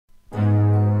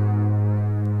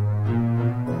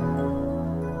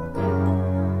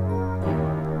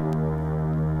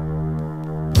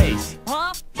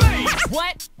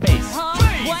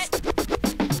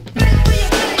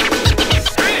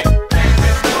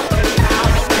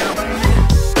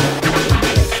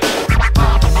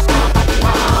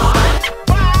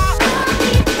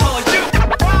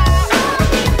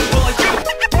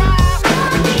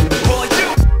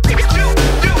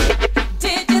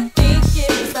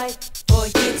right for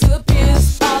you to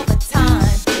abuse all the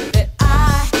time that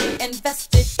I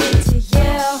invested into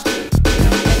you.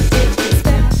 And did you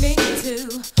expect me to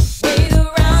wait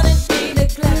around and be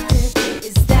neglected?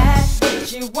 Is that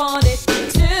what you wanted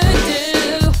to do?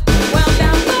 Well,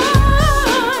 now,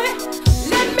 boy,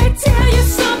 let me tell you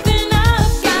something.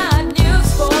 I've got news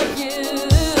for you.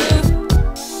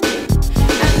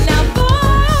 And now,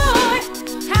 boy,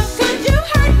 how could you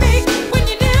hurt me when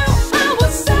you knew I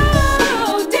was so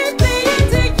deeply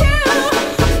into you?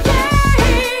 Yeah,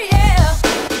 yeah.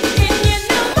 And you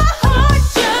know my heart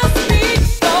just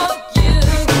beats for you.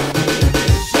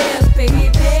 Yeah,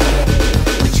 baby.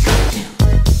 What you gonna do?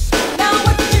 Now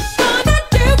what you gonna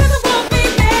do? 'Cause I won't be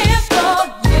there for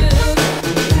you.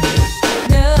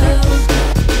 No.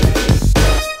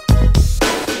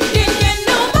 And you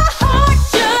know my heart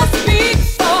just beats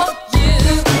for you.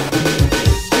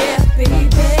 Yeah,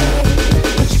 baby.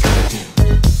 What you gonna do?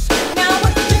 Now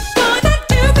what you gonna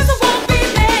do? 'Cause I won't be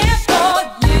there for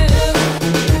you.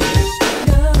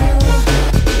 No.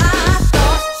 I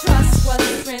thought trust was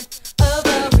the strength of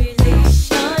a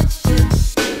relationship.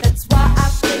 That's why I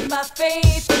put my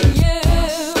faith in you.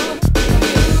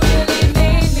 You really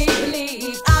made me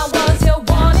believe I was your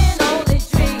one and only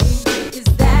dream. Is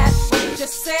that what you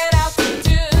set out to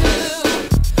do?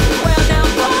 Well, now,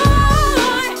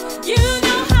 boy, you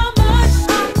know how much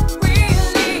I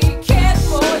really care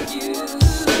for you.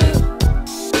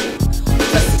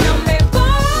 Just tell me,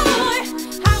 boy,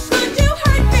 how could you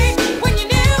hurt me when you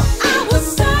knew I was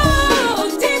so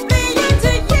deeply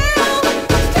into you?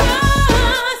 'Cause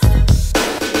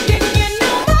didn't you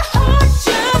know my heart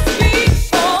just beats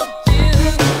for you?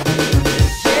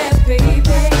 Yeah,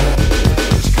 baby.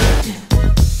 What you gonna do?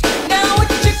 Now what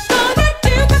you gonna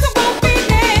do? 'Cause I won't be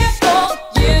there for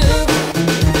you.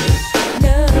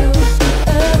 No.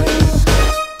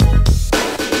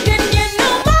 Didn't you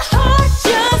know my heart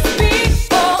just beats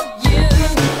for you?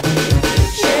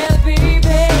 Yeah,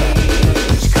 baby.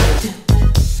 What you gonna do?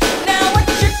 Now what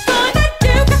you gonna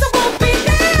do? 'Cause I won't be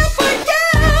there for you.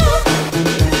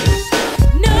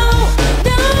 No,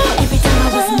 no. Every time I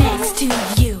was next to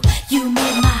you, you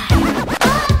made my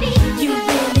body. You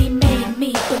really made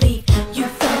me believe you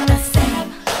felt the same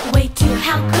way too.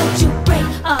 How could you break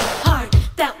a heart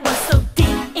that was so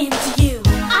deep into you?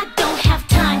 I don't have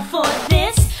time for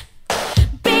this,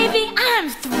 baby. I'm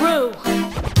through.